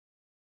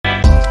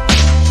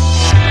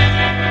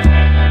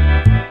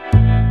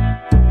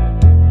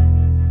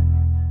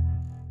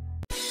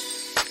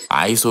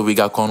So we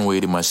got Conway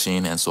the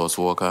Machine and Sauce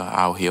Walka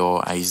out here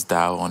all iced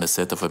out on the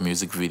set of a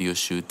music video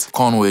shoot.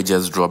 Conway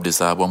just dropped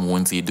this album,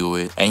 Won't He Do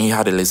It? And he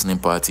had a listening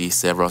party.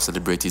 Several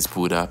celebrities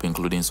pulled up,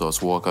 including Sauce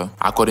Walka.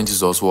 According to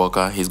Sauce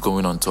Walka, he's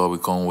going on tour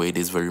with Conway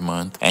this very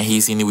month. And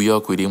he's in New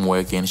York with him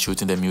working,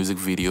 shooting the music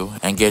video,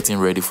 and getting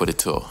ready for the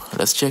tour.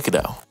 Let's check it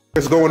out.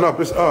 It's going up,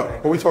 it's up.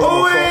 What we talking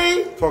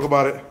about? Talk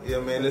about it.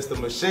 Yeah, man, it's the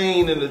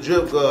machine and the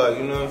drip guard,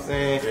 you know what I'm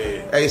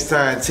saying?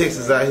 H-Town,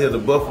 Texas out here, the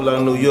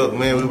Buffalo, New York,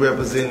 man. We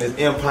represent this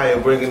empire,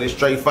 bringing this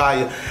straight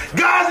fire.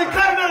 Guys, and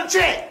cutting on the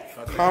check!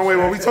 Conway,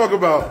 what we talk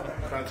about?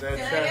 Cut that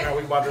check, man.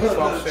 We about to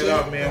fuck shit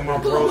up, man. My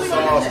bro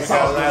Sauce. We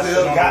got last shit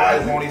on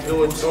guys. Won't he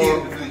do it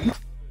tour?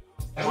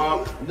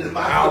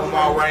 Album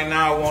out right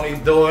now, won't he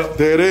do it?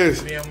 There it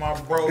is. Me and my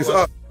bro. It's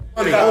up.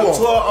 Money,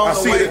 hold on. I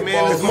see it,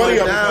 man. It's money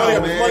up,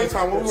 it's money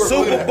time.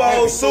 Super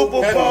Bowl,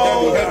 Super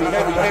Bowl.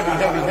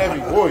 Heavy,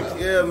 boy.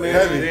 Yeah, man.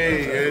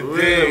 Heavy.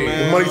 Real,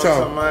 man. Money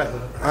time.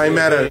 I ain't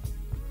mad at it.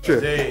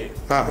 Shit.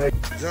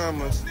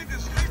 Pajamas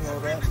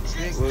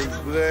was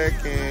black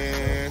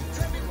and you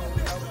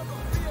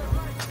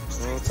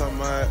know what I'm talking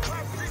about?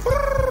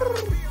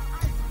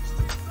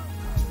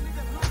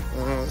 You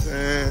know what I'm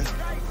saying?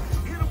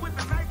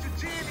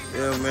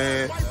 Yeah,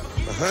 man.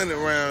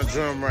 100-round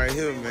drum right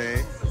here,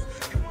 man.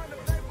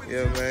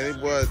 Yeah, man,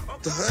 it was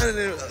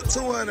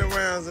 200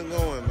 rounds and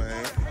going,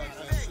 man.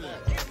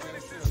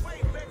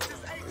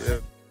 Yeah.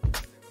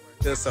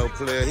 Just so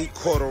player, he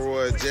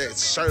corduroy jack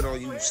shirt on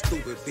you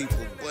stupid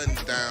people, button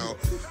down.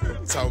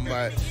 I'm talking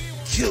about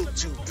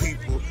killed you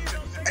people.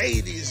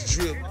 80s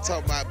drip,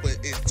 talking about, but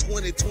in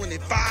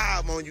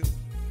 2025 on you.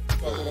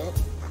 Oh.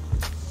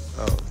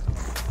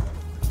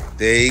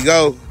 There you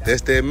go.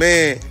 That's that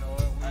man.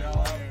 We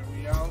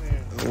out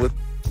here.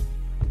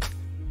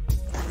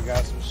 We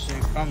got some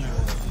shit coming.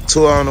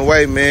 Tour on the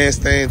way, man.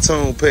 Stay in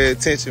tune. Pay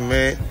attention,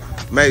 man.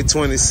 May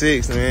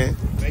 26th, man.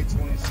 May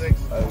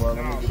 26th. Hey, well,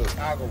 let me get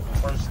Chicago,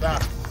 first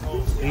stop.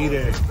 Be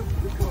there.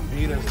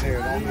 Beat us there.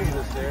 Don't beat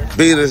us there.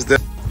 Beat us there.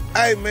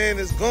 Hey, man,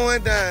 it's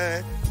going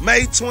down.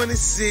 May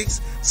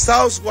 26th.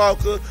 Sauce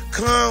Walka,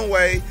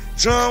 Conway,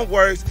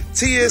 Drumworks,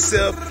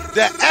 TSF.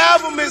 The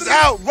album is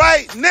out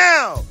right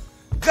now.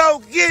 Go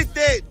get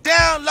that.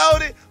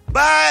 Download it.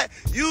 Buy it.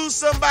 Use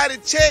somebody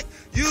check.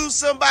 Use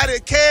somebody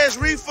cash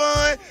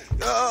refund.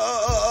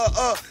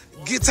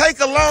 Take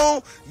a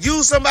loan.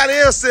 Use somebody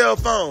else's cell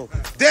phone.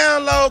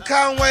 Download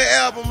Conway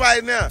album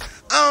right now.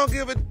 I don't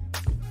give a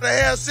to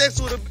have sex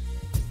with a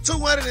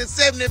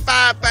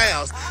 275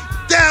 pounds.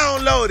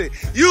 Download it.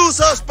 Use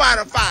her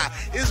Spotify.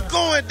 It's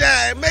going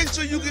down. Make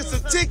sure you get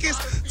some tickets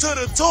to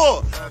the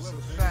tour.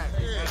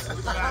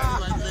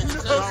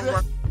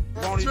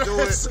 Won't he do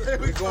it?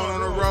 We going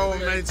on the road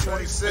May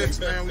 26th,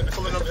 man. We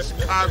pulling up to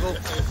Chicago.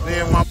 Me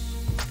and my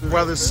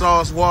brother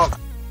Sauce Walk.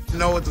 You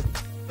know what the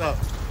up.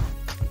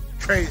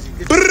 Crazy.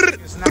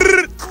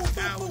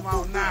 Album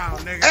out now,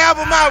 nigga.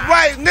 Album out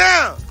right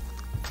now.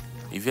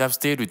 If you have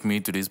stayed with me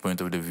to this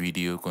point of the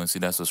video,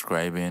 consider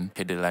subscribing,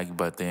 hit the like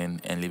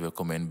button, and leave a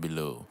comment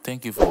below.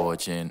 Thank you for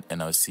watching,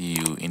 and I'll see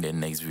you in the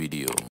next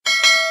video.